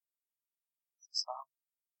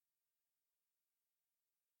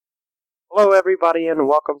Hello, everybody, and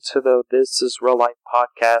welcome to the This Is Real Life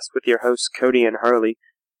podcast with your hosts, Cody and Hurley.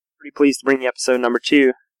 Pretty pleased to bring you episode number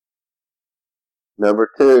 2. Number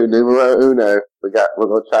 2, numero uno. We're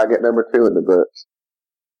going to try to get number 2 in the books.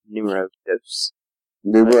 Numero dos.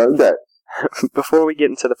 Numero dos. Before we get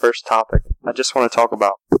into the first topic, I just want to talk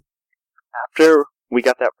about, after we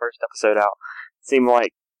got that first episode out, it seemed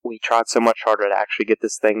like we tried so much harder to actually get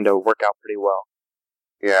this thing to work out pretty well.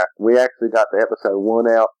 Yeah, we actually got the episode 1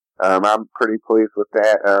 out. I'm pretty pleased with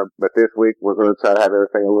that. But this week we're going to try to have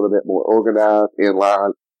everything a little bit more organized, in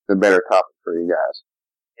line, and better topics for you guys.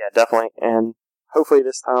 Yeah, definitely. And hopefully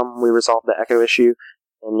this time we resolve the echo issue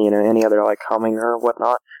and, any other humming or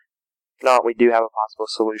whatnot. If not, we do have a possible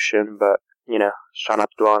solution, but, just try not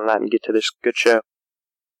to dwell on that and get to this good show.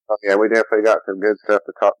 Oh, yeah, we definitely got some good stuff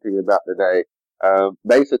to talk to you about today.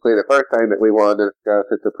 Basically, the first thing that we wanted to discuss,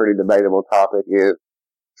 it's a pretty debatable topic, is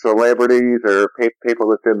celebrities or people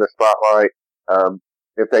that's in the spotlight,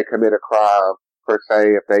 if they commit a crime, per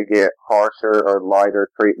se, if they get harsher or lighter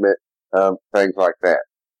treatment, things like that.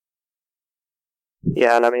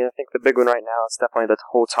 Yeah, and I think the big one right now is definitely the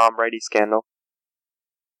whole Tom Brady scandal.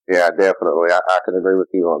 Yeah, definitely. I can agree with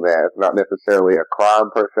you on that. It's not necessarily a crime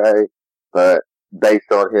per se, but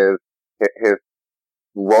based on his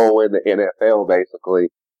role in the NFL, basically,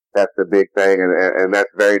 that's the big thing, and that's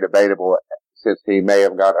very debatable, since he may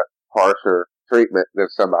have got a harsher treatment than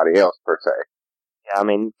somebody else, per se. Yeah,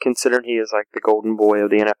 considering he is the golden boy of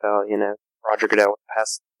the NFL, Roger Goodell, the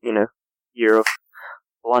past, year of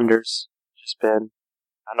blunders, just been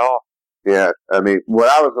kind of off. Yeah, what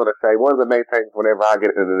I was going to say, one of the main things whenever I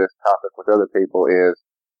get into this topic with other people is,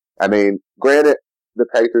 granted, the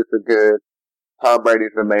Patriots are good. Tom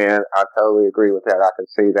Brady's the man. I totally agree with that. I can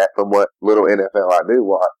see that from what little NFL I do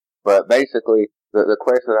watch. But basically, the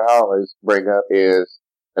question I always bring up is,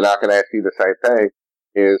 and I can ask you the same thing,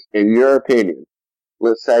 is, in your opinion,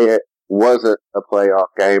 let's say it wasn't a playoff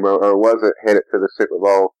game or wasn't headed to the Super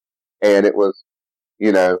Bowl, and it was,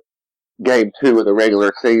 game 2 of the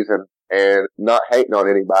regular season, and not hating on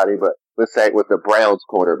anybody, but let's say it was the Browns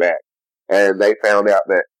quarterback, and they found out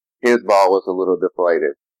that his ball was a little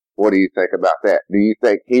deflated. What do you think about that? Do you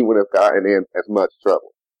think he would have gotten in as much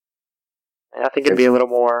trouble? I think it'd be a little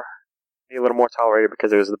more tolerated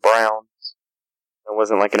because it was the Browns. It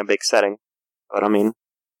wasn't in a big setting. But you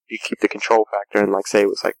keep the control factor and say it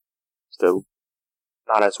was still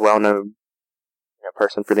not as well known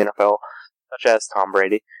person for the NFL, such as Tom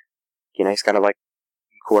Brady. He's kind of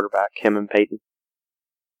quarterback, him and Peyton.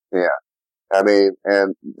 Yeah.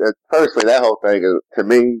 And personally, that whole thing is, to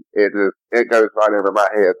me, it goes right over my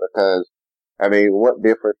head because, what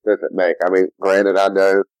difference does it make? Granted, I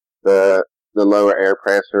know the lower air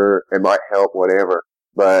pressure, it might help, whatever,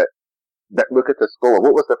 but look at the score.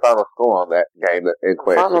 What was the final score on that game in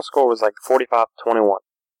question? The final score was 45-21.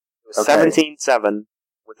 It was 17-7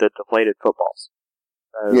 with the deflated footballs.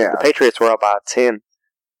 Yeah. The Patriots were up by 10.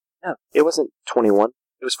 No, it wasn't 21.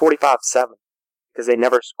 It was 45-7 because they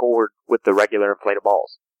never scored with the regular inflated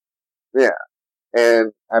balls. Yeah.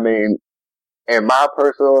 And, in my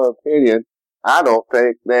personal opinion, I don't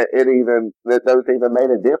think that those even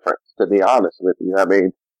made a difference, to be honest with you.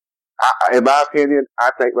 In my opinion,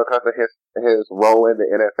 I think because of his role in the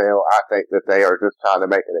NFL, I think that they are just trying to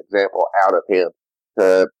make an example out of him,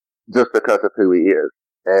 just because of who he is.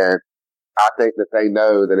 And I think that they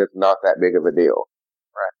know that it's not that big of a deal.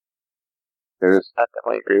 Right. I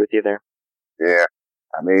definitely agree with you there. Yeah.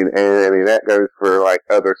 That goes for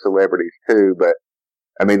other celebrities too, but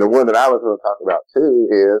the one that I was going to talk about too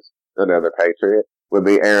is another Patriot, would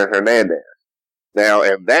be Aaron Hernandez. Now,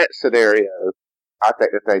 in that scenario, I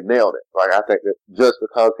think that they nailed it. I think that just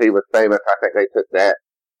because he was famous, I think they took that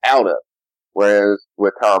out of it. Whereas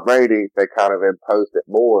with Tom Brady, they kind of imposed it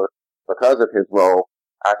more because of his role.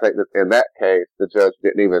 I think that in that case, the judge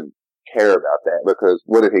didn't even care about that because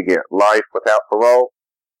what did he get? Life without parole?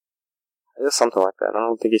 It's something like that. I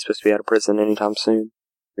don't think he's supposed to be out of prison anytime soon.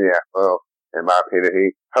 Yeah, well, in my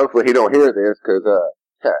opinion, hopefully he don't hear this because,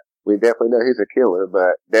 we definitely know he's a killer,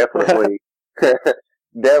 but definitely,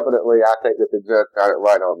 definitely I think that the judge got it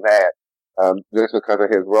right on that. Just because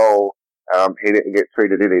of his role, he didn't get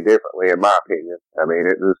treated any differently, in my opinion.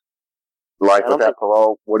 It was life without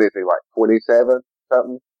parole. What is he, 27,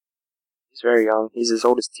 something? He's very young. He's as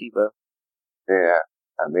old as Tebow. Yeah,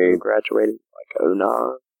 He graduated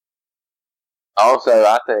 09. Also,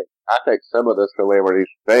 I think some of the celebrities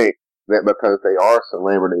think that because they are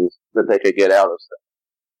celebrities that they could get out of stuff.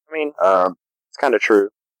 It's kind of true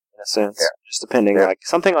in a sense. Yeah. Just depending,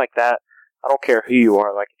 something like that. I don't care who you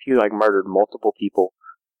are. If you murdered multiple people,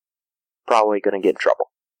 probably going to get in trouble.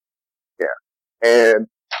 Yeah. And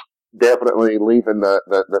definitely leaving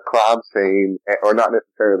the crime scene, or not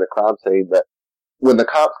necessarily the crime scene, but when the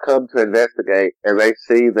cops come to investigate and they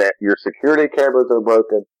see that your security cameras are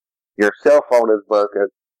broken, your cell phone is broken,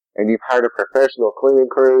 and you've hired a professional cleaning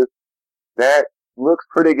crew, that looks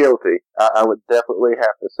pretty guilty. I would definitely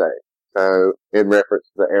have to say. So, in reference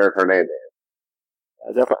to Aaron Hernandez.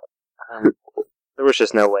 Definitely. There was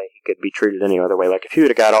just no way he could be treated any other way. Like, if he would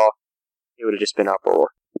have got off, it would have just been uproar.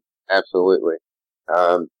 Absolutely.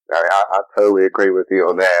 I totally agree with you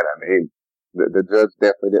on that. I mean, the judge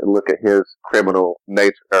definitely didn't look at his criminal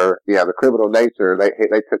nature, the criminal nature. They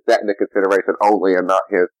took that into consideration only, and not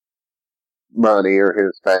his money or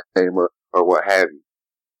his fame or what have you.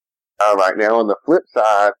 All right, now on the flip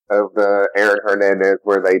side of the Aaron Hernandez,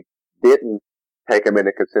 where they didn't take him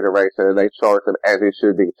into consideration and they charged him as he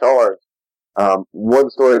should be charged. One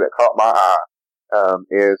story that caught my eye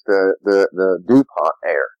is the DuPont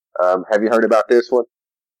heir. Have you heard about this one?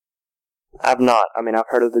 I've not. I mean, I've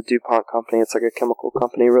heard of the DuPont company. It's like a chemical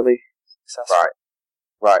company, really successful.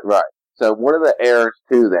 Right. So one of the heirs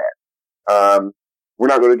to that, we're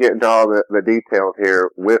not going to get into all the details here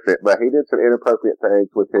with it, but he did some inappropriate things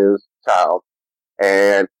with his child,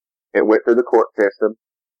 and it went through the court system,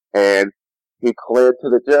 and he pled to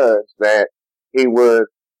the judge that he would,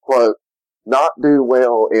 quote, not do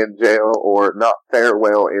well in jail or not fare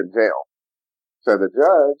well in jail. So the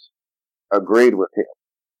judge agreed with him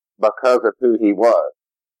because of who he was,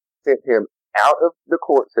 sent him out of the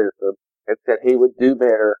court system, and said he would do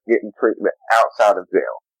better getting treatment outside of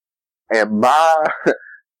jail. And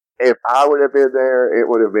if I would have been there, it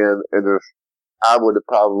would have been, I would have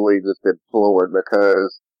probably just been floored,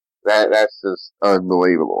 because that's just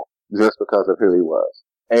unbelievable. Just because of who he was.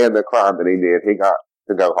 And the crime that he did, he got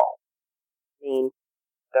to go home. I mean,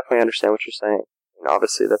 definitely understand what you're saying. And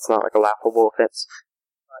obviously, that's not like a laughable offense.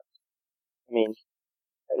 But, I mean,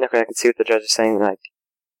 technically I can see what the judge is saying, like,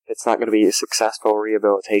 it's not going to be a successful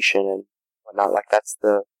rehabilitation and whatnot. Like, that's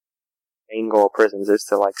the main goal of prisons, is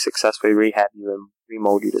to, like, successfully rehab you and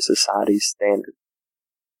remold you to society's standard.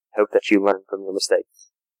 Hope that you learn from your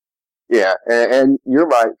mistakes. Yeah, and you're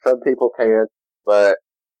right, some people can, but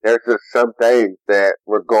there's just some things that,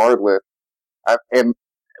 regardless, and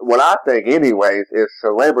what I think anyways is,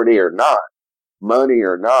 celebrity or not, money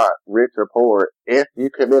or not, rich or poor, if you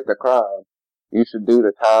commit the crime, you should do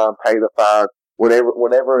the time, pay the fine,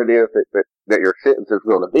 whatever it is that your sentence is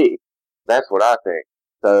going to be. That's what I think.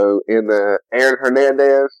 So in the Aaron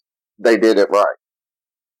Hernandez, they did it right.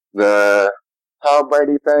 The Tom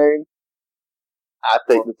Brady thing, I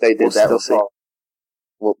think that they did that wrong.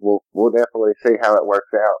 We'll definitely see how it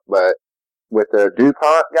works out. But with the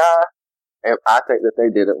DuPont guy, I think that they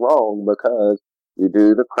did it wrong, because you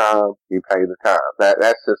do the crime, you pay the time.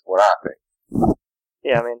 That's just what I think.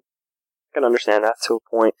 Yeah, I mean, I can understand that to a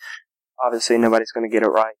point. Obviously, nobody's going to get it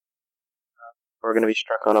right. We're going to be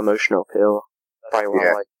struck on an emotional pill. That's probably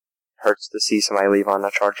why it hurts to see somebody leave on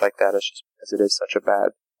a charge like that. It's just because it is such a bad,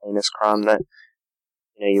 heinous crime that,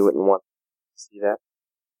 you wouldn't want to see that.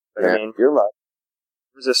 But yeah, I mean, you're right.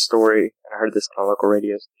 There was this story, and I heard this on a local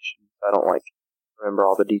radio station. I don't remember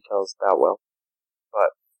all the details that well, but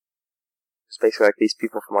it's basically like these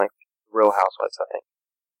people from Real Housewives, I think.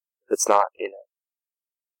 It's not,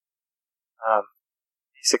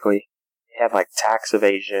 basically they have tax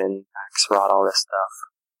evasion, tax fraud, all this stuff,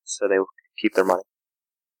 so they would keep their money.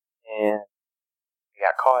 And they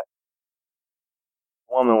got caught.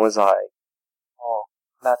 The woman was like, "Oh,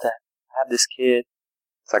 I'm about to have this kid.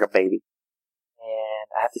 It's like a baby. And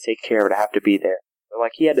I have to take care of it. I have to be there."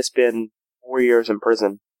 But he had to spend 4 years in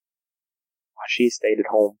prison while she stayed at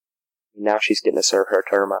home. Now she's getting to serve her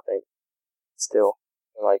term, I think. Still,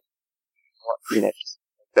 just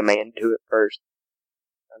the man do it first.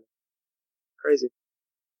 Crazy.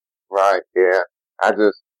 Right, yeah.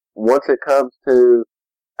 Once it comes to,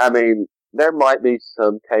 there might be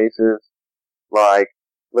some cases,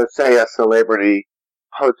 let's say a celebrity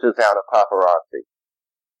poaches out a paparazzi.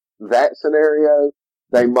 That scenario,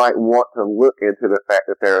 they might want to look into the fact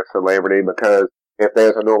that they're a celebrity, because if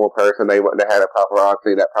there's a normal person, they wouldn't have had a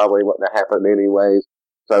paparazzi. That probably wouldn't have happened anyways,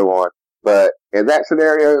 so on. But in that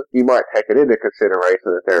scenario, you might take it into consideration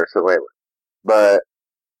that they're a celebrity. But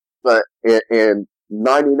in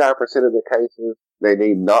 99% of the cases, they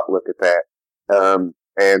need not look at that,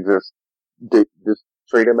 and just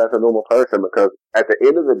treat them as a normal person, because at the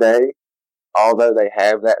end of the day, although they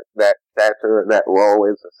have that stature and that role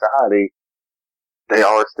in society, they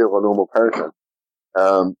are still a normal person.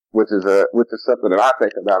 Which is something that I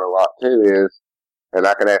think about a lot too, and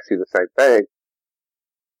I can ask you the same thing.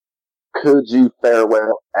 could you fare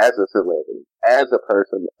well as a celebrity, as a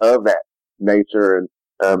person of that nature and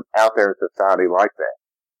out there in society like that?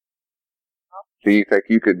 Do you think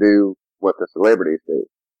you could do what the celebrities do?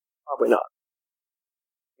 Probably not.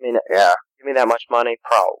 I mean, Yeah. give me that much money,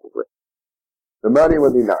 probably. The money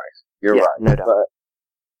would be nice. You're right. No doubt.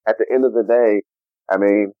 But at the end of the day, I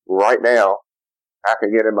mean, right now, I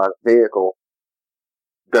can get in my vehicle,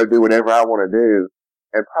 go do whatever I want to do,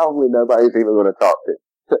 and probably nobody's even going to talk to.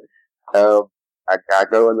 I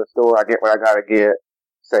go in the store, I get what I got to get,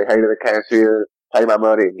 say hey to the cashier, pay my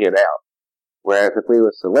money, and get out. Whereas if we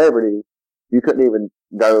were celebrities, you couldn't even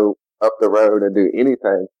go up the road and do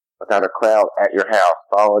anything without a crowd at your house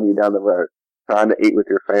following you down the road, trying to eat with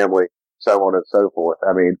your family, so on and so forth.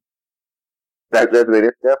 I mean, it's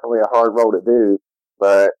definitely a hard role to do,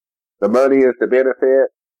 but the money is the benefit.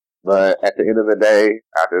 But at the end of the day,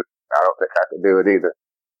 I don't think I can do it either.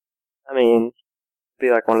 I mean,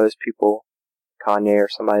 be like one of those people, Kanye or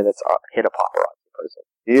somebody that's hit a paparazzi person.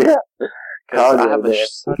 Yeah. Because I have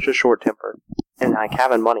such a short temper. And like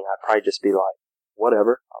having money, I'd probably just be like,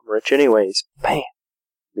 whatever, I'm rich anyways. Bam.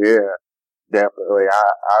 Yeah, definitely.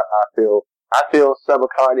 I feel some of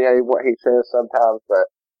Kanye, what he says sometimes, but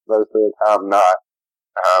most of the time not.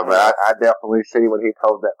 But I definitely see when he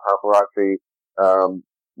told that paparazzi,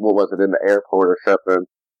 what was it, in the airport or something,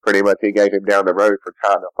 pretty much he gave him down the road for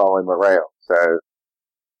trying to follow him around. So,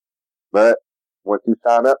 but once you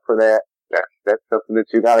sign up for that, that's something that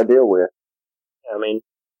you gotta deal with. I mean,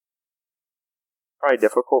 probably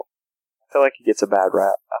difficult. I feel like he gets a bad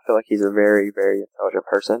rap. I feel like he's a very, very intelligent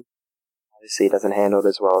person. Obviously, he doesn't handle it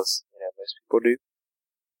as well as most people do.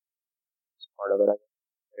 It's part of it, I guess.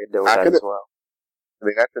 I deal with that as well. I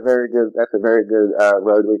mean, that's a very good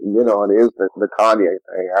road we can get on is the Kanye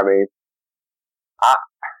thing. I mean,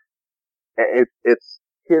 it's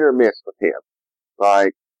hit or miss with him.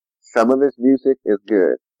 Like, some of his music is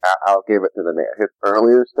good. I'll give it to the man. His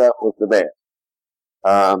earlier stuff was the best.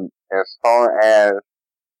 As far as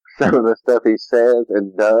some of the stuff he says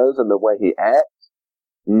and does and the way he acts,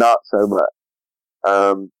 not so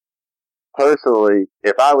much. Personally,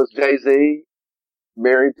 if I was Jay-Z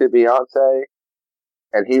married to Beyonce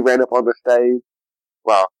and he ran up on the stage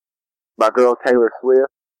while my girl Taylor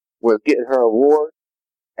Swift was getting her award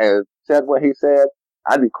and said what he said,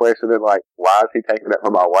 I'd be questioning, like, why is he taking that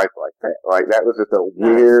from my wife like that? Like, that was just a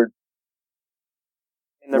weird...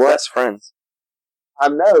 And they're best friends. I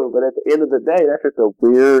know, but at the end of the day, that's just a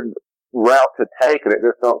weird route to take, and it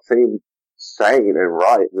just don't seem sane and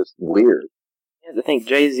right. Just weird. Yeah, the thing,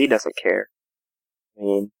 Jay-Z doesn't care. I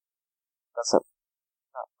mean, not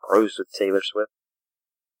bros with Taylor Swift.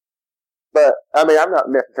 But, I mean, I'm not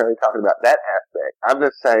necessarily talking about that aspect. I'm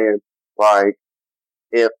just saying, like,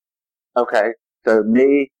 okay, so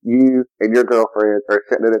me, you, and your girlfriend are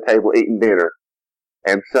sitting at a table eating dinner,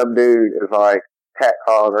 and some dude is like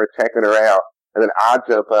catcalling her, checking her out, and then I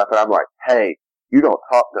jump up and I'm like, hey, you don't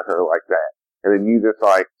talk to her like that. And then you just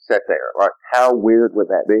like sit there. Like, how weird would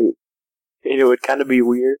that be? It would kind of be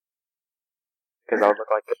weird. Because I would look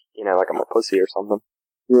like, like I'm a pussy or something.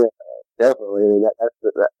 Yeah, definitely.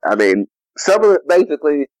 I mean, some of it,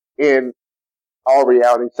 basically, in all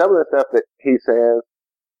reality, some of the stuff that he says,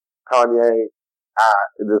 Kanye,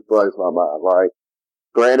 it just blows my mind. Like,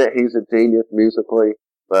 granted, he's a genius musically,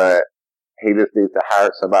 but he just needs to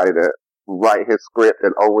hire somebody to write his script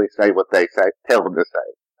and only say what they tell him to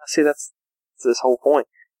say. See, that's his whole point.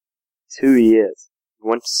 It's who he is. He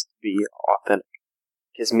wants to be authentic.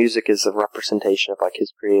 His music is a representation of, like,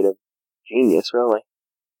 his creative genius, really.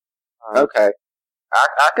 Okay.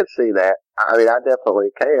 I can see that. I mean, I definitely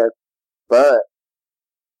can. But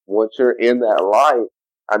once you're in that light,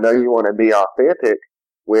 I know you want to be authentic,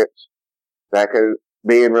 which that could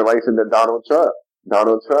be in relation to Donald Trump.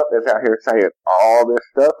 Donald Trump is out here saying all this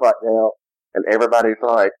stuff right now, and everybody's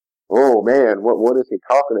like, oh man, what is he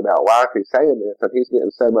talking about? Why is he saying this? And he's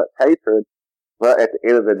getting so much hatred. But at the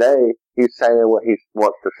end of the day, he's saying what he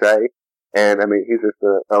wants to say. And I mean, he's just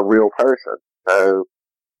a real person. So,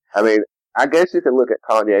 I mean, I guess you can look at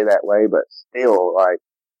Kanye that way, but still, like,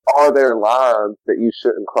 are there lines that you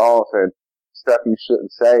shouldn't cross and stuff you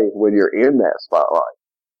shouldn't say when you're in that spotlight?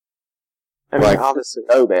 I mean, obviously.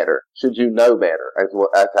 Should you know better? Should you know better?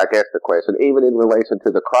 That's, I guess, the question. Even in relation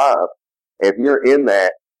to the crime, if you're in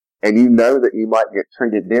that and you know that you might get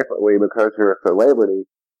treated differently because you're a celebrity,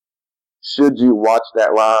 should you watch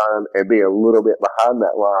that line and be a little bit behind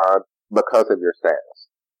that line because of your status?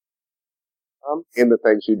 In the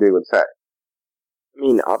things you do and say. I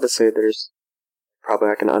mean, obviously there's probably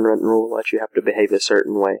like an unwritten rule that you have to behave a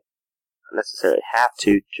certain way. Not necessarily have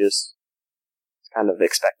to, just it's kind of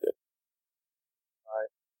expected.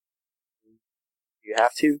 you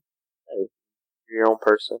have to. You're your own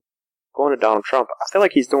person. Going to Donald Trump, I feel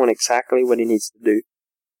like he's doing exactly what he needs to do.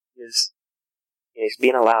 He's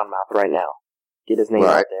being a loudmouth right now. Get his name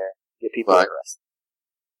out there. Get people interested.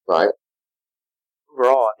 Right.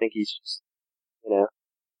 Overall, I think he's just,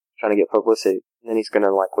 trying to get publicity. And then he's going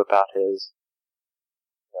to, whip out his,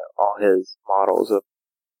 all his models of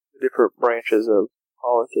different branches of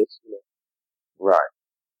politics. Right.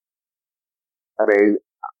 I mean,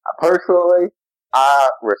 personally, I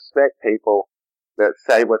respect people that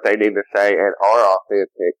say what they need to say and are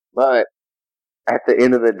authentic, but at the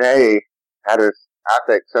end of the day, I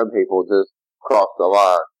think some people just cross the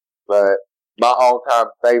line. But my all-time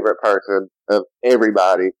favorite person of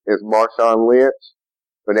everybody is Marshawn Lynch.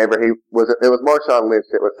 Whenever it was Marshawn Lynch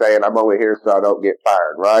that was saying, "I'm only here so I don't get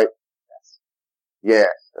fired," right? Yes,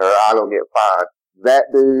 or I don't get fired. That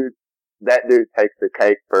dude takes the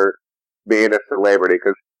cake for being a celebrity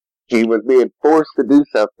because he was being forced to do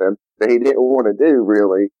something that he didn't want to do,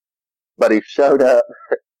 really, but he showed up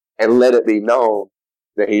and let it be known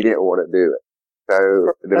that he didn't want to do it.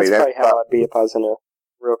 So, that's probably how I'd be if I was in a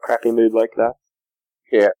real crappy mood like that.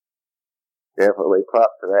 Yeah, definitely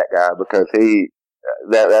props to that guy because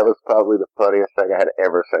that was probably the funniest thing I had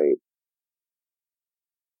ever seen.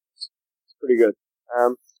 It's pretty good. I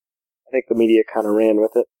think the media kind of ran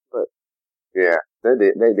with it, but yeah, they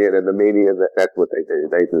did. And the media, that's what they do.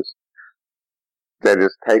 They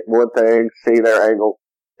just take one thing, see their angle,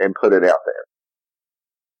 and put it out there.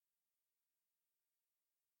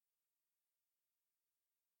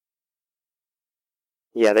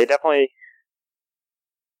 Yeah, they definitely.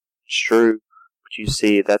 It's true what you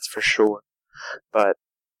see, that's for sure. But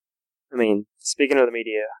I mean, speaking of the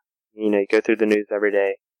media, you go through the news every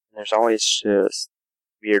day, and there's always just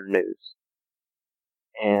weird news.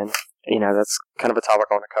 And, that's kind of a topic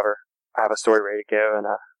I want to cover. I have a story ready to go, and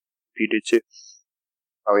if you do too.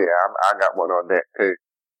 Oh, yeah, I got one on deck, too.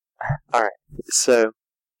 Alright, so,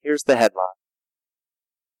 here's the headline.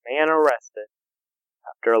 Man arrested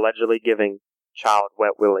after allegedly giving child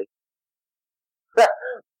wet willy.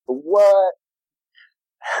 What?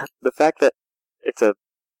 The fact that it's a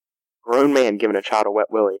grown man giving a child a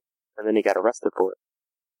wet willy, and then he got arrested for it.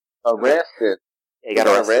 Arrested? Yeah, he got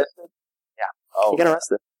arrested? Yeah. Oh, he got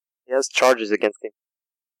arrested. He has charges against him.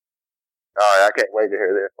 Alright, I can't wait to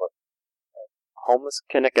hear this one. Homeless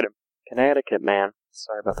Connecticut man,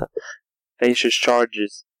 sorry about that, faces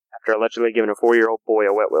charges after allegedly giving a 4-year-old boy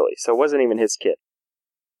a wet willy. So it wasn't even his kid.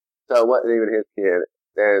 So it wasn't even his kid.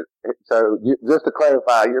 And so, just to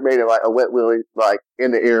clarify, you're meaning like a wet willy, like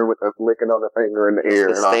in the ear with a licking on the finger in the ear.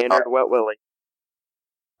 The standard wet willy.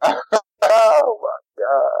 Oh my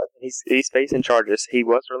God! He's facing charges. He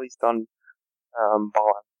was released on bond,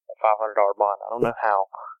 a $500 bond. I don't know how,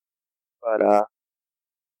 but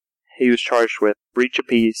he was charged with breach of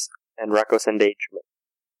peace and reckless endangerment.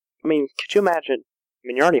 I mean, could you imagine? I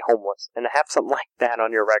mean, you're already homeless, and to have something like that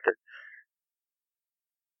on your record.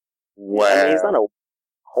 Wow. I mean, he's not a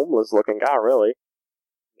homeless-looking guy, really.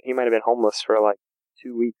 He might have been homeless for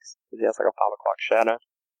 2 weeks because he has a 5 o'clock shadow.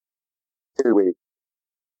 2 weeks.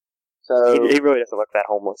 So he really doesn't look that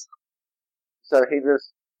homeless. So he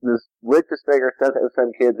just licked his finger, stuck it in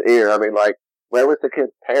some kid's ear. I mean, where was the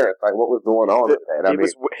kid's parents? What was going on with that?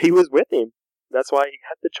 He was with him. That's why he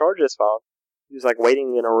had the charges filed. He was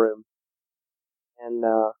waiting in a room. And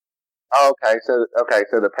okay, so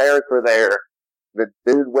the parents were there. The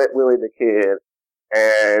dude wet willied the kid,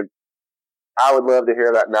 and I would love to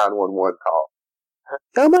hear that 911 call.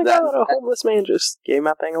 Oh my God! A homeless man just gave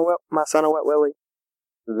my son a wet willy.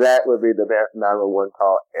 That would be the best 911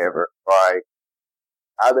 call ever. I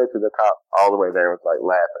bet you the cop all the way there was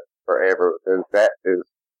laughing forever because that is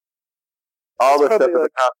all the stuff that the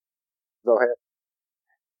cop. Go ahead.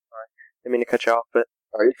 Sorry, I didn't mean to cut you off, but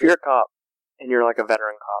if you're a cop and you're a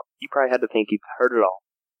veteran cop, you probably had to think you've heard it all.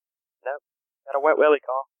 Nope, got a wet willy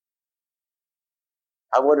call.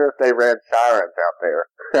 I wonder if they ran sirens out there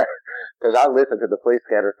because I listen to the police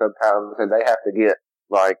scanner sometimes, and they have to get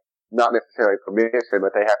not necessarily permission,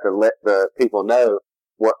 but they have to let the people know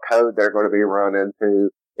what code they're going to be running to,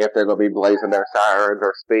 if they're going to be blazing their sirens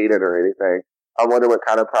or speeding or anything. I wonder what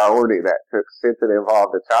kind of priority that took since it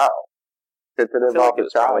involved a child. Since it involved a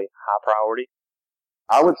child. Probably high priority.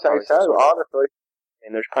 I would say so, honestly.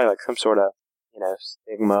 And there's probably some sort of,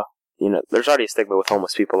 stigma. There's already a stigma with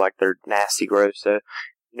homeless people, they're nasty, gross, so,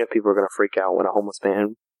 people are going to freak out when a homeless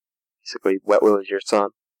man basically wet willies your son.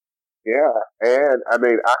 Yeah, and I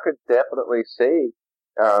mean, I could definitely see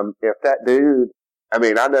if that dude. I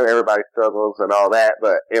mean, I know everybody struggles and all that,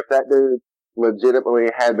 but if that dude legitimately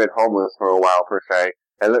had been homeless for a while per se,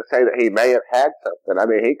 And let's say that he may have had something. I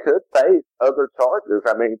mean, he could face other charges.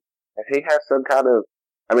 I mean, if he has some kind of,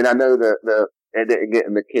 I mean, I know that it didn't get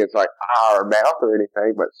in the kid's like eye or mouth or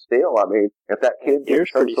anything, but still, I mean, if that kid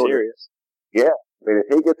gets some pretty serious. Yeah, I mean,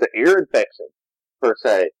 if he gets an ear infection per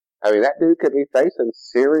se, I mean, that dude could be facing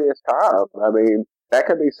serious time. I mean, that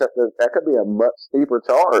could be something. That could be a much steeper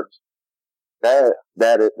charge. That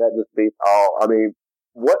just beats all. I mean,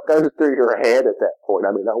 what goes through your head at that point?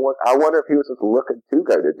 I mean, I wonder if he was just looking to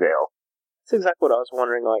go to jail. That's exactly what I was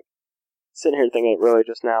wondering. Like, sitting here thinking it really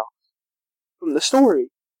just now. From the story,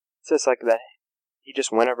 it says like that he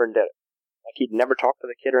just went over and did it. Like he'd never talked to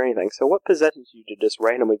the kid or anything. So what possesses you to just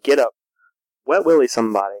randomly get up, wet willy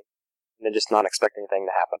somebody, and then just not expect anything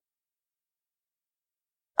to happen?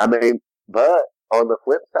 I mean, but on the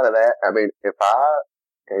flip side of that, I mean, if I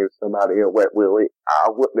gave somebody a wet willy, I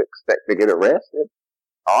wouldn't expect to get arrested.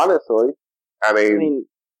 Honestly, I mean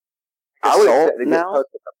I would expect to get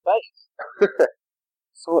punched in the face.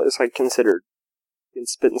 Assault is like considered, you can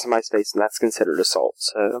spit in somebody's face, and that's considered assault.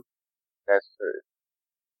 So that's true.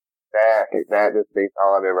 That just beats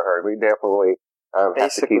all I've ever heard. We definitely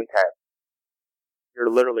have to keep tabs.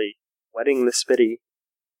 You're literally wetting the spit you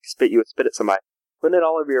would spit at somebody, putting it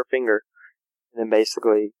all over your finger, and then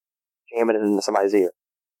basically jamming it into somebody's ear.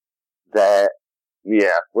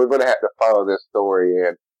 Yeah, we're going to have to follow this story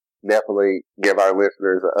and definitely give our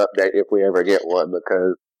listeners an update if we ever get one,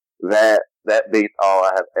 because that beats all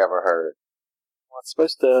I have ever heard. Well, he's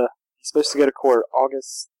supposed to go to court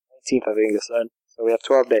August 19th, I think it said. So we have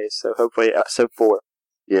 12 days, so hopefully episode 4.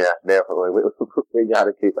 Yeah, definitely. We got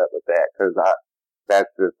to keep up with that, because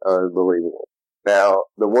that's just unbelievable. Now,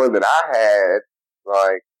 the one that I had,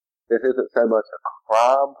 like, this isn't so much a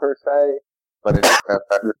crime per se, but it's just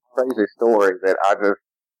a crazy story that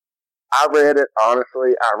I read it,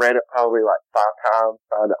 honestly, I read it probably like 5 times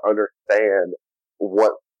trying to understand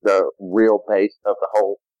what the real base of the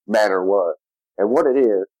whole matter was. And what it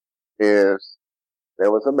is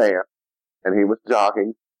there was a man, and he was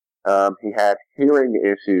jogging. He had hearing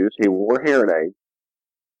issues. He wore hearing aids,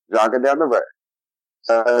 jogging down the road.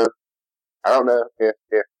 So, I don't know if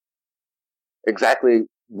exactly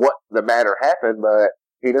what the matter happened, but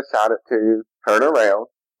he decided to turn around.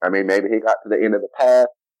 I mean, maybe he got to the end of the path,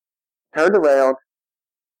 turned around.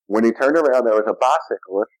 When he turned around, there was a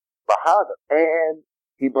bicyclist behind him, and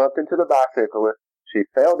he bumped into the bicyclist. She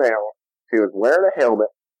fell down. She was wearing a helmet,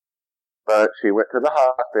 but she went to the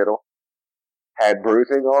hospital, had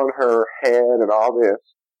bruising on her head and all this.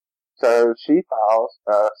 So she files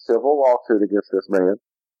a civil lawsuit against this man,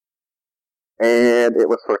 and it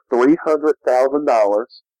was for $300,000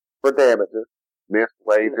 for damages, missed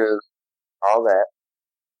wages, all that,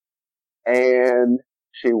 and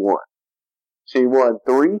she won. She won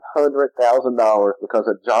 $300,000 because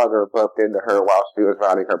a jogger bumped into her while she was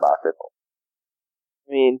riding her bicycle.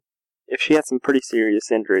 I mean, if she had some pretty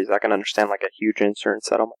serious injuries, I can understand like a huge insurance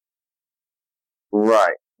settlement.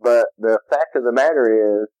 Right. But the fact of the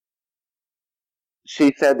matter is,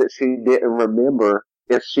 she said that she didn't remember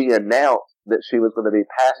if she announced that she was going to be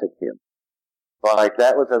passing him. Like,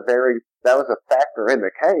 that was a factor in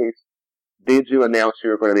the case. Did you announce you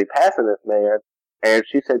were going to be passing this man? And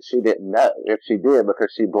she said she didn't know if she did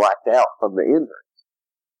because she blacked out from the injuries.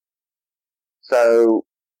 So,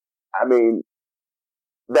 I mean,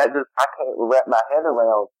 I can't wrap my head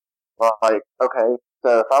around, like, okay,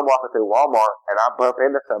 so if I'm walking through Walmart and I bump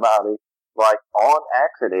into somebody, like, on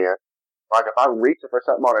accident, like if I'm reaching for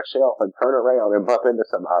something on a shelf and turn around and bump into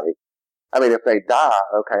somebody, I mean, if they die,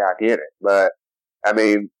 okay, I get it. But, I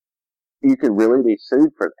mean, you could really be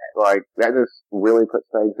sued for that. Like, that just really puts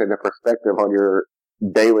things into perspective on your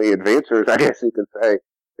daily adventures, I guess you could say,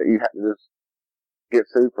 that you have to just get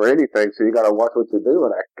sued for anything, so you gotta watch what you're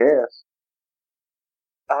doing, I guess.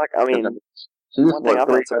 I mean, one thing I'm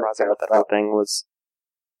not surprised about that whole thing was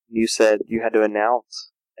you said you had to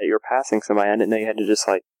announce that you're passing somebody. I didn't know you had to just,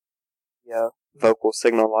 like, vocal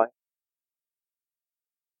signal light.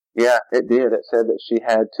 Yeah, it did. It said that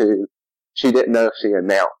she didn't know if she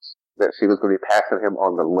announced that she was going to be passing him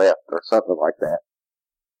on the left or something like that.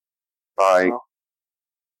 Like,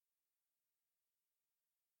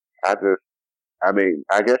 I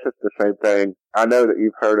guess it's the same thing. I know that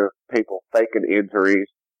you've heard of people faking injuries,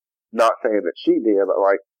 not saying that she did, but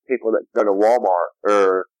like people that go to Walmart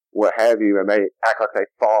or what have you, and they act like they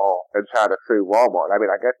fall and try to sue Walmart. I mean,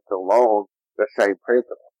 I guess it's along the same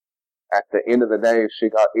principle. At the end of the day, she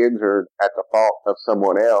got injured at the fault of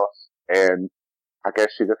someone else, and I guess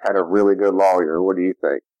she just had a really good lawyer. What do you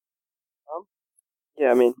think?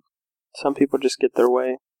 Yeah, I mean, some people just get their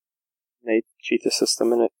way. They cheat the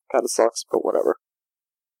system, and it kind of sucks, but whatever.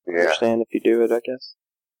 Yeah. I understand if you do it, I guess.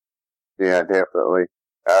 Yeah, definitely.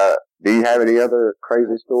 Do you have any other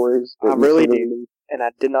crazy stories? I really do. And I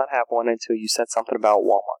did not have one until you said something about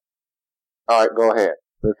Walmart. All right, go ahead.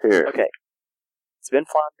 Let's hear it. Okay. It's been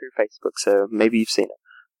flying through Facebook, so maybe you've seen it.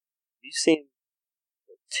 You've seen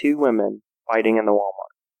two women fighting in the Walmart.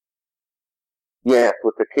 Yes,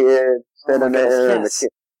 with the kid sitting there. Yes. And the kid.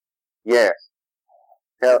 Yes.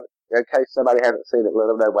 In case somebody hasn't seen it, let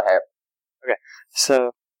them know what happened. Okay,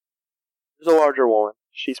 so there's a larger woman.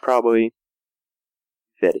 She's probably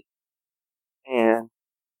 50. And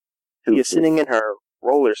she is sitting in her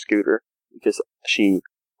roller scooter because she,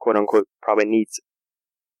 quote unquote, probably needs it.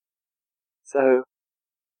 So,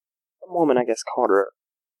 some woman, I guess, called her.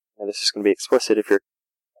 Now, this is going to be explicit if you're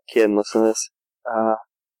a kid and listen to this.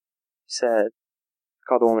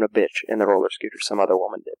 Called the woman a bitch in the roller scooter. Some other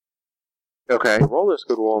woman did. Okay. The roller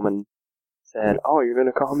scooter woman said, "Oh, you're going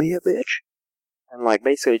to call me a bitch?" And,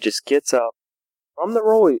 basically just gets up from the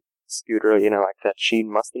roller scooter, like that she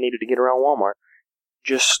must have needed to get around Walmart,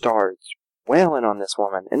 just starts wailing on this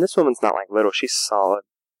woman. And this woman's not, little. She's solid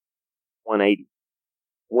 180.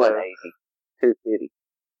 180. 250.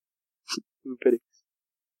 250.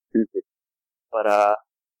 250. But,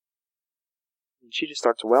 she just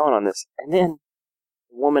starts wailing on this. And then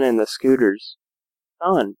the woman in the scooter's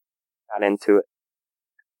son got into it.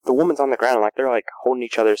 The woman's on the ground, they're, holding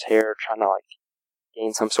each other's hair, trying to,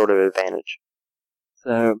 gain some sort of advantage.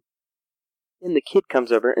 So, then the kid comes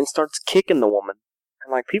over and starts kicking the woman.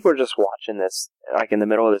 And, people are just watching this, in the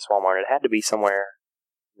middle of this Walmart. It had to be somewhere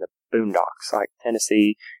in the boondocks,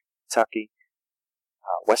 Tennessee, Kentucky,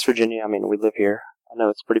 West Virginia. I mean, we live here. I know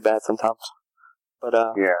it's pretty bad sometimes. But,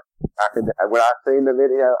 yeah. When I seen the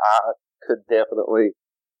video, I could definitely,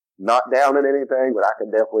 not down in anything, but I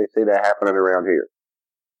could definitely see that happening around here.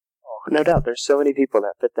 No doubt. There's so many people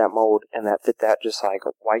that fit that mold and that fit that just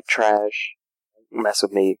white trash, mess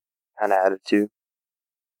with me kind of attitude.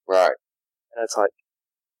 Right. And it's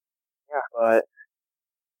yeah, but,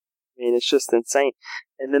 it's just insane.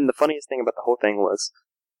 And then the funniest thing about the whole thing was,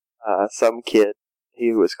 some kid,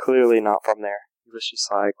 he was clearly not from there. He was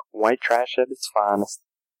just white trash at its finest.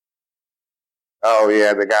 Oh,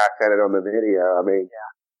 yeah, the guy said it on the video. I mean, yeah.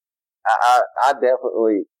 I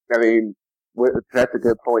definitely, that's a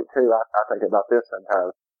good point, too. I think about this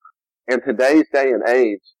sometimes. In today's day and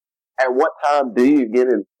age, at what time do you get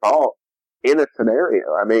involved in a scenario?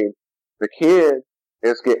 The kid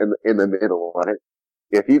is getting in the middle of it.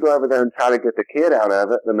 If you go over there and try to get the kid out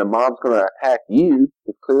of it, then the mom's going to attack you,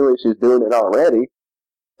 because clearly she's doing it already.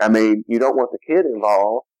 You don't want the kid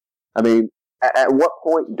involved. At what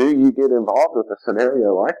point do you get involved with a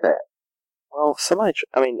scenario like that? Well, somebody,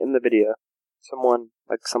 in the video, someone,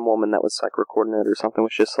 some woman that was, recording it or something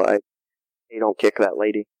was just hey, don't kick that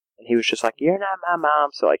lady. And he was just you're not my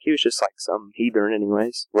mom. So, he was just some heathen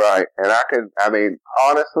anyways. Right. And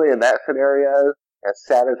honestly, in that scenario, as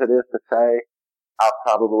sad as it is to say, I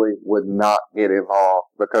probably would not get involved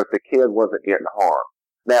because the kid wasn't getting harmed.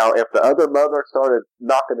 Now, if the other mother started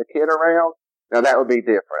knocking the kid around, now that would be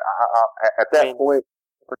different. At that point,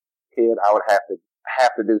 for the kid, I would have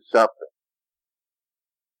to do something.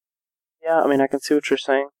 Yeah, I can see what you're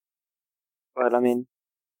saying. But, that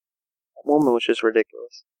woman was just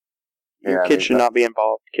ridiculous. Your kid should not be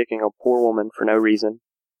involved kicking a poor woman for no reason.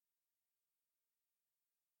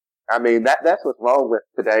 That's what's wrong with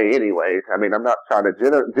today anyways. I'm not trying to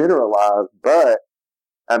generalize, but,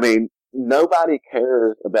 nobody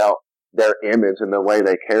cares about their image and the way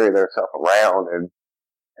they carry themselves around, and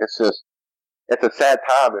it's a sad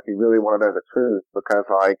time if you really want to know the truth, because,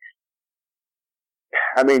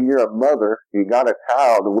 you're a mother, you got a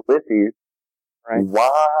child with you, right?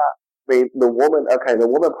 Why? The woman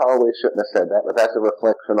probably shouldn't have said that, but that's a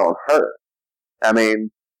reflection on her.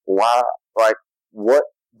 Why, what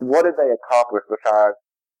did they accomplish besides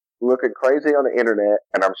looking crazy on the internet,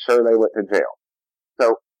 and I'm sure they went to jail.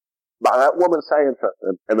 So, by that woman saying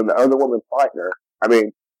something, and then the other woman fighting her,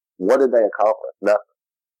 what did they accomplish? Nothing.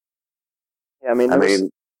 Yeah,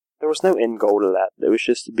 there was no end goal to that. It was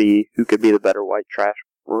just to be who could be the better white trash,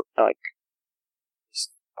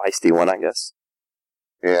 feisty one, I guess.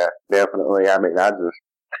 Yeah, definitely. We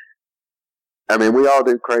all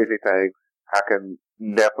do crazy things. I can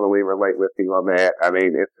definitely relate with you on that.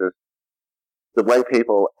 It's just, the way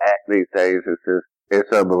people act these days is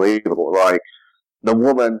it's unbelievable. The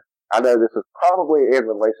woman, I know this is probably in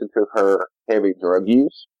relation to her heavy drug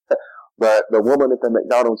use, but the woman at the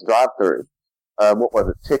McDonald's drive-thru, what was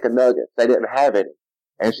it, chicken nuggets, they didn't have any.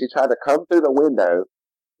 And she tried to come through the window.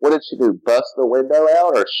 What did she do, bust the window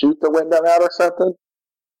out or shoot the window out or something?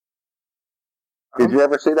 Did you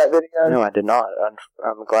ever see that video? No, I did not.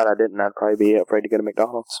 I'm glad I didn't. I'd probably be afraid to go to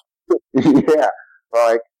McDonald's. Yeah,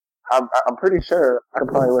 like I'm pretty sure I can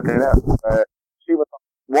probably look it up. She was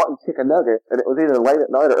wanting chicken nuggets, and it was either late at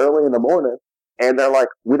night or early in the morning, and they're like,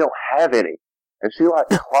 "We don't have any," and she like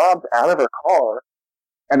climbs out of her car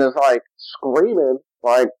and is like screaming,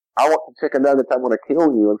 like, "I want the chicken nuggets! I'm going to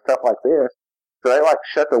kill you!" and stuff like this. So they like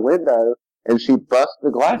shut the window, and she busts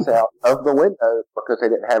the glass out of the window because they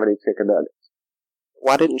didn't have any chicken nuggets.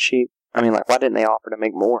 Why didn't she? I mean, like, why didn't they offer to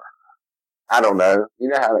make more? I don't know. You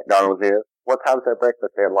know how McDonald's is. What time's their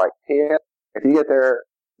breakfast? They're like 10. If you get there,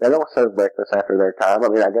 they don't serve breakfast after their time. I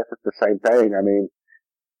mean, I guess it's the same thing. I mean,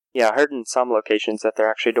 yeah, I heard in some locations that they're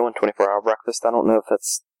actually doing 24-hour breakfast. I don't know if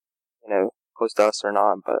that's, close to us or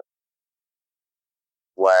not, but.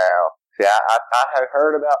 Wow. See, I had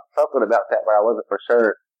heard about something about that, but I wasn't for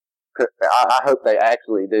sure. I hope they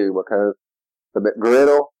actually do, because the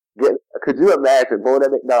McGriddle, could you imagine going to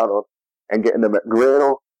McDonald's and getting the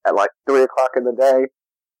McGriddle at like 3 o'clock in the day?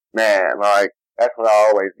 Man, like, that's what I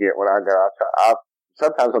always get when I go.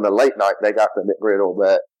 Sometimes on the late night they got the McGriddle,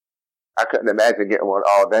 but I couldn't imagine getting one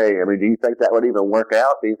all day. I mean, do you think that would even work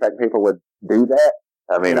out? Do you think people would do that?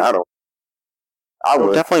 I mean, I don't.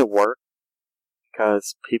 It'll definitely work,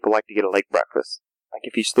 because people like to get a late breakfast. Like,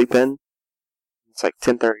 if you sleep in, it's like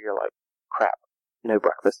 10:30, you're like, crap, no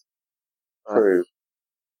breakfast. True.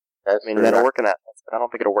 That's true. That'll work in that, but I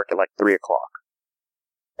don't think it'll work at like 3 o'clock.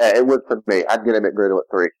 It would for me. I'd get a McGriddle at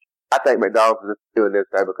 3. I think McDonald's is doing this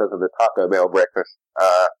though because of the Taco Bell breakfast.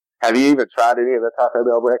 Have you even tried any of the Taco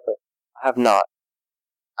Bell breakfast? I have not.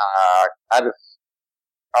 I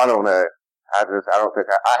don't know. I don't think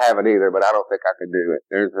I haven't either, but I don't think I could do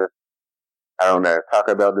it. I don't know.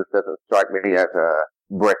 Taco Bell just doesn't strike me as a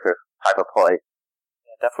breakfast type of place.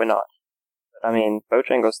 Yeah, definitely not. But, I mean,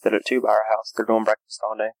 Bojangles did it too by our house. They're doing breakfast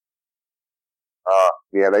all day.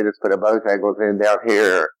 Yeah, they just put a Bojangles in down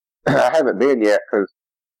here. I haven't been yet, because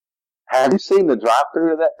have you seen the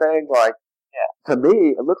drive-thru of that thing? Like, yeah, to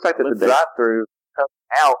me, it looks like that the drive-thru comes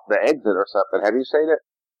out the exit or something. Have you seen it?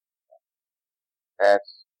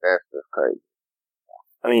 That's just crazy.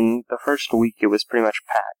 I mean, the first week it was pretty much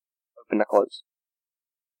packed, open to close.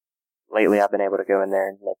 Lately I've been able to go in there,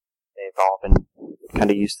 and they've all been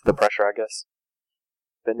kind of used to the pressure, I guess.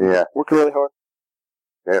 Been working really hard.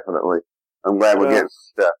 Definitely. I'm glad we're getting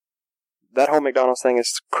some stuff. That whole McDonald's thing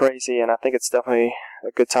is crazy, and I think it's definitely a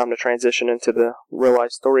good time to transition into the real life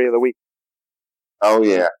story of the week. Oh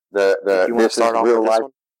yeah, you want to start off with this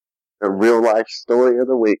one? The real life story of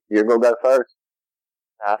the week. You're gonna go first.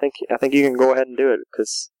 I think you can go ahead and do it,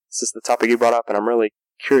 because this is the topic you brought up, and I'm really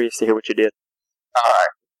curious to hear what you did.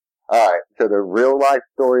 All right. So the real life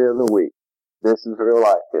story of the week. This is real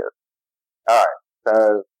life here. All right.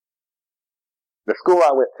 So the school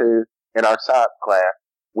I went to, in our science class,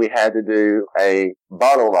 we had to do a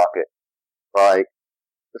bottle rocket, like,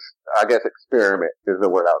 I guess experiment is the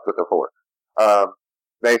word I was looking for.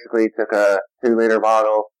 Basically took a 2-liter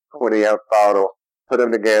bottle, 20-ounce bottle, put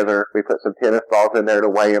them together. We put some tennis balls in there to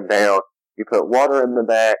weigh them down. You put water in the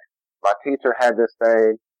back. My teacher had this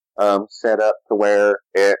thing set up to where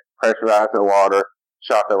it pressurized the water,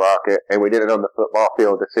 shot the rocket, and we did it on the football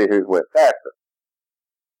field to see who went faster.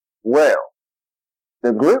 Well,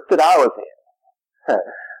 the group that I was in,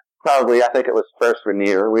 probably, I think it was freshman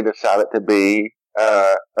year, we decided to be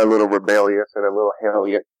a little rebellious and a little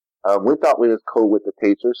hellion. We thought we was cool with the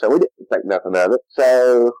teacher, so we didn't think nothing of it.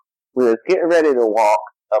 So we was getting ready to walk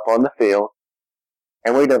up on the field,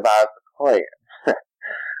 and we devised a plan.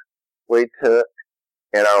 We took,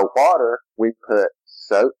 in our water, we put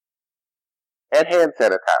soap and hand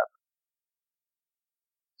sanitizer.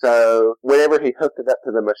 So whenever he hooked it up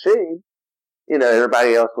to the machine,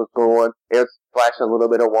 everybody else was going, it was splashing a little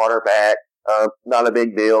bit of water back, not a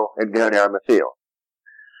big deal, and go down the field.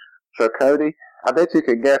 So Cody, I bet you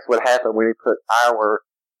can guess what happened when he put our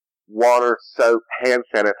water, soap, hand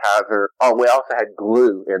sanitizer. Oh, we also had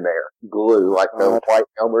glue in there. Glue, like the white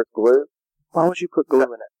Elmer's glue. Why would you put glue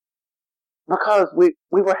in it? Because we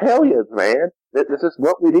were hellions, man. This is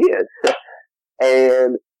what we did.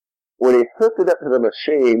 And when he hooked it up to the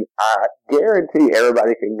machine, I guarantee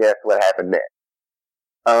everybody can guess what happened next.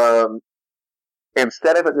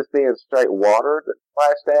 Instead of it just being straight water that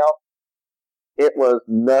splashed out, it was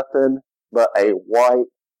nothing but a white,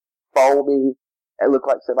 foamy, it looked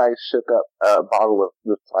like somebody shook up a bottle of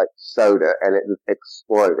just like soda and it just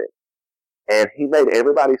exploded. And he made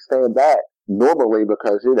everybody stand back normally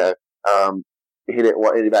because, he didn't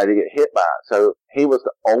want anybody to get hit by it. So he was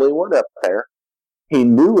the only one up there. He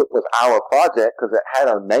knew it was our project because it had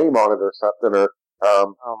our name on it or something. Or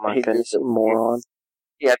oh my goodness, you moron!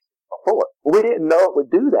 Yeah, before we didn't know it would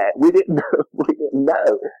do that. We didn't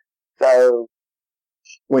know. So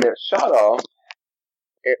when it shot off,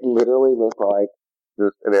 it literally looked like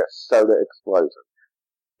just a soda explosion.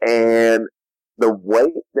 And the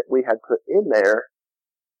weight that we had put in there,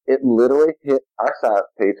 it literally hit our science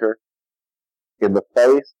teacher in the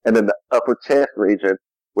face and in the upper chest region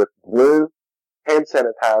with glue, hand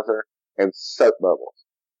sanitizer, and soap bubbles.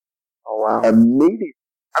 Oh, wow. Immediately,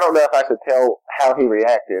 I don't know if I should tell how he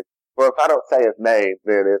reacted, or if I don't say his name,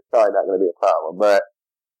 then it's probably not going to be a problem. But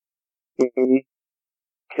he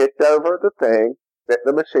kicked over the thing that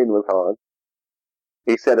the machine was on.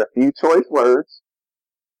 He said a few choice words,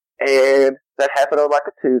 and that happened on like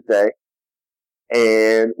a Tuesday.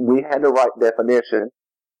 And we had to write definition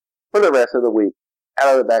for the rest of the week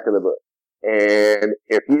out of the back of the book. And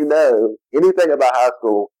if you know anything about high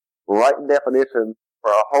school, writing definitions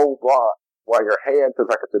for a whole block while your hand feels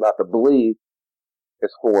like it's about to bleed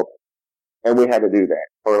is horrible. And we had to do that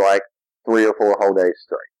for like 3 or 4 whole days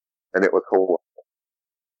straight. And it was horrible.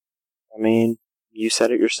 I mean, you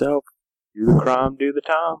said it yourself. Do the crime, do the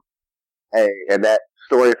time. Hey, and that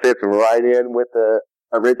story fits right in with the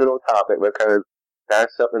original topic because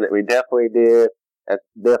that's something that we definitely did. That's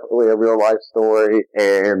definitely a real life story.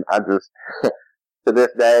 And I just, to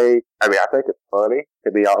this day, I mean, I think it's funny,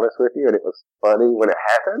 to be honest with you. And it was funny when it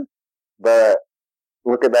happened. But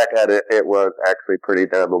looking back at it, it was actually pretty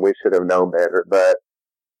dumb and we should have known better. But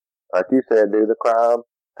like you said, do the crime,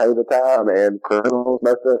 pay the time. And criminals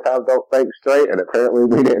most of the time don't think straight. And apparently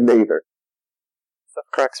we didn't either. Stuff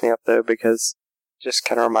cracks me up though because it just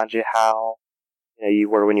kind of reminds you how you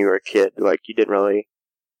were when you were a kid. Like you didn't really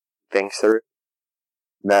think through.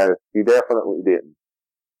 No, you definitely didn't.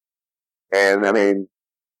 And I mean,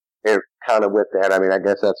 it's kind of with that. I mean, I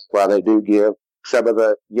guess that's why they do give some of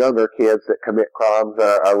the younger kids that commit crimes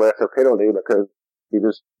a lesser penalty because you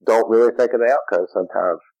just don't really think of the outcome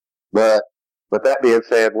sometimes. But with that being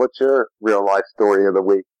said, what's your real life story of the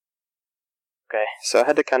week? Okay, so I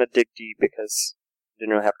had to kind of dig deep because I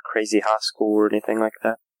didn't really have a crazy high school or anything like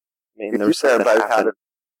that. I mean, there was stuff that happened.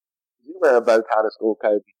 Did you wear a bow tie to school,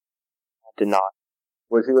 Cody? I did not.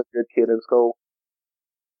 Was you a good kid in school?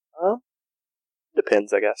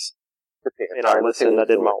 Depends, I guess. Depends. And I listened, I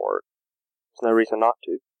did my work. There's no reason not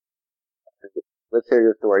to. Let's hear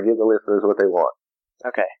your story. Give the listeners what they want.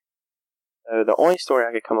 Okay. So the only story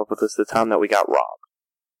I could come up with is the time that we got robbed.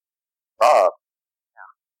 Robbed?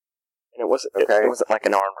 Yeah. And it wasn't like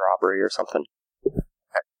an armed robbery or something.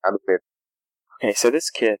 I'm a kid. Okay, so this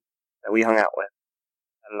kid that we hung out with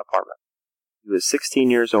had an apartment. He was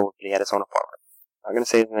 16 years old, and he had his own apartment. I'm not going to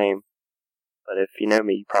say his name, but if you know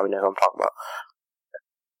me, you probably know who I'm talking about.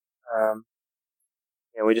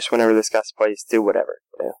 We just went over to this guy's place, do whatever,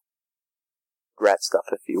 rat stuff,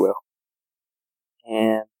 if you will.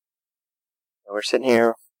 And we're sitting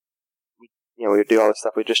here, we would do all this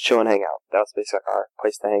stuff, we'd just chill and hang out. That was basically our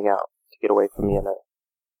place to hang out, to get away from,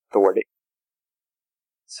 authority.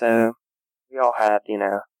 So, we all had,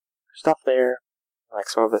 stuff there, like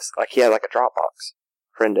some of us, like he had like a Dropbox,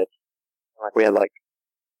 friend did. Like we had like,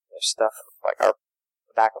 stuff, like our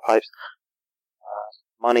tobacco pipes,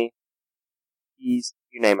 money, keys,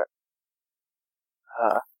 you name it.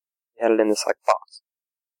 We had it in this like box.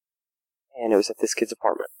 And it was at this kid's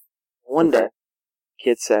apartment. One day, the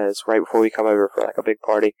kid says, right before we come over for like a big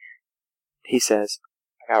party, he says,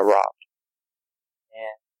 I got robbed.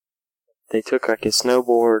 And they took like his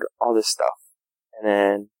snowboard, all this stuff, and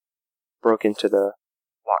then broke into the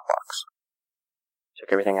lockbox.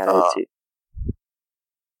 Took everything out of the teeth.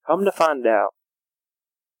 Come to find out,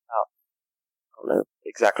 I don't know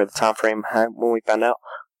exactly the time frame when we found out,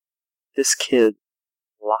 this kid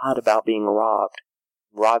lied about being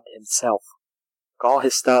robbed himself, took all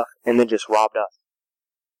his stuff, and then just robbed us.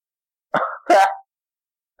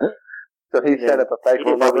 So he set up a fake robbery? He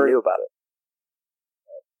didn't know we knew about it.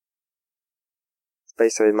 It's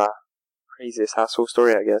basically my craziest high school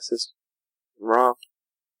story, I guess, is wrong.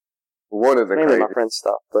 One of the mainly my friend's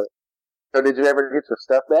stuff, but... So did you ever get your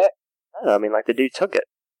stuff back? No, I mean, like, the dude took it.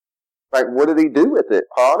 Like, what did he do with it?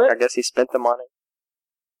 Pawn it? I guess he spent the money.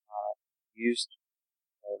 Used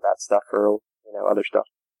that stuff for, other stuff.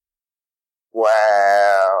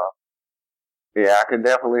 Wow. Yeah, I can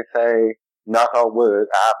definitely say, knock on wood,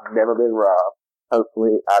 I've never been robbed.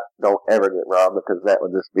 Hopefully, I don't ever get robbed because that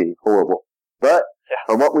would just be horrible. But,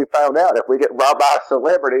 from what we found out, if we get robbed by a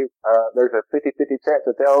celebrity, there's a 50-50 chance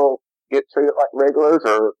that they'll get treated like regulars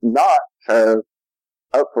or not. So,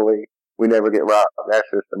 hopefully, we never get robbed. That's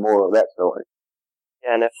just the moral of that story.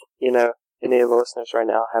 Yeah, and if, any of the listeners right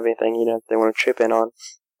now have anything, they want to chip in on,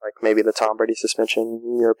 like maybe the Tom Brady suspension,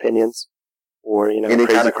 your opinions, or, any crazy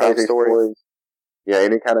kind of crazy stories. Yeah,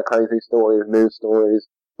 any kind of crazy stories, news stories,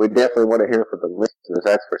 we definitely want to hear from the listeners,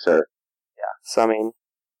 that's for sure. Yeah, so I mean,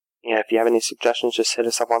 if you have any suggestions, just hit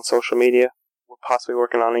us up on social media. We're possibly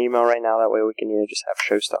working on an email right now, that way we can just have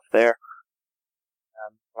show stuff there.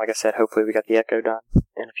 Like I said, hopefully we got the echo done.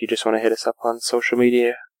 And if you just want to hit us up on social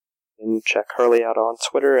media, and check Hurley out on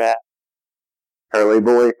Twitter at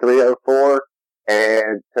HurleyBoy304.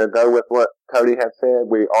 And to go with what Cody had said,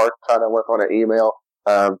 we are trying to work on an email.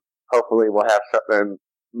 Hopefully we'll have something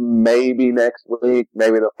maybe next week,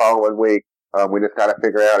 maybe the following week. We just got to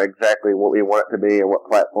figure out exactly what we want it to be and what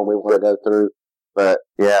platform we want to go through. But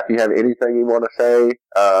yeah, if you have anything you want to say,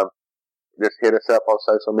 just hit us up on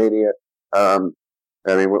social media.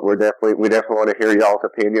 I mean, we definitely want to hear y'all's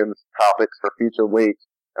opinions, topics for future weeks,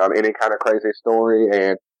 any kind of crazy story,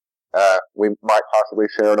 and we might possibly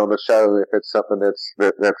share it on the show if it's something that's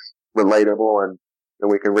relatable and that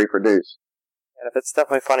we can reproduce. And if it's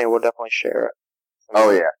definitely funny, we'll definitely share it. Oh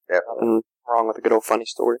yeah, definitely. Nothing wrong with a good old funny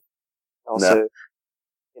story. Also,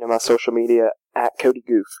 my social media at Cody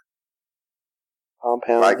Goof.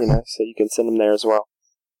 Compound, so you can send them there as well.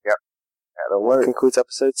 Yep. That'll work. That concludes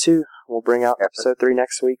episode 2. We'll bring out episode 3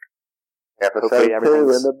 next week. Episode 2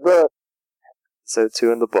 in the book. Episode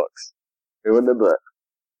 2 in the books. 2 in the book.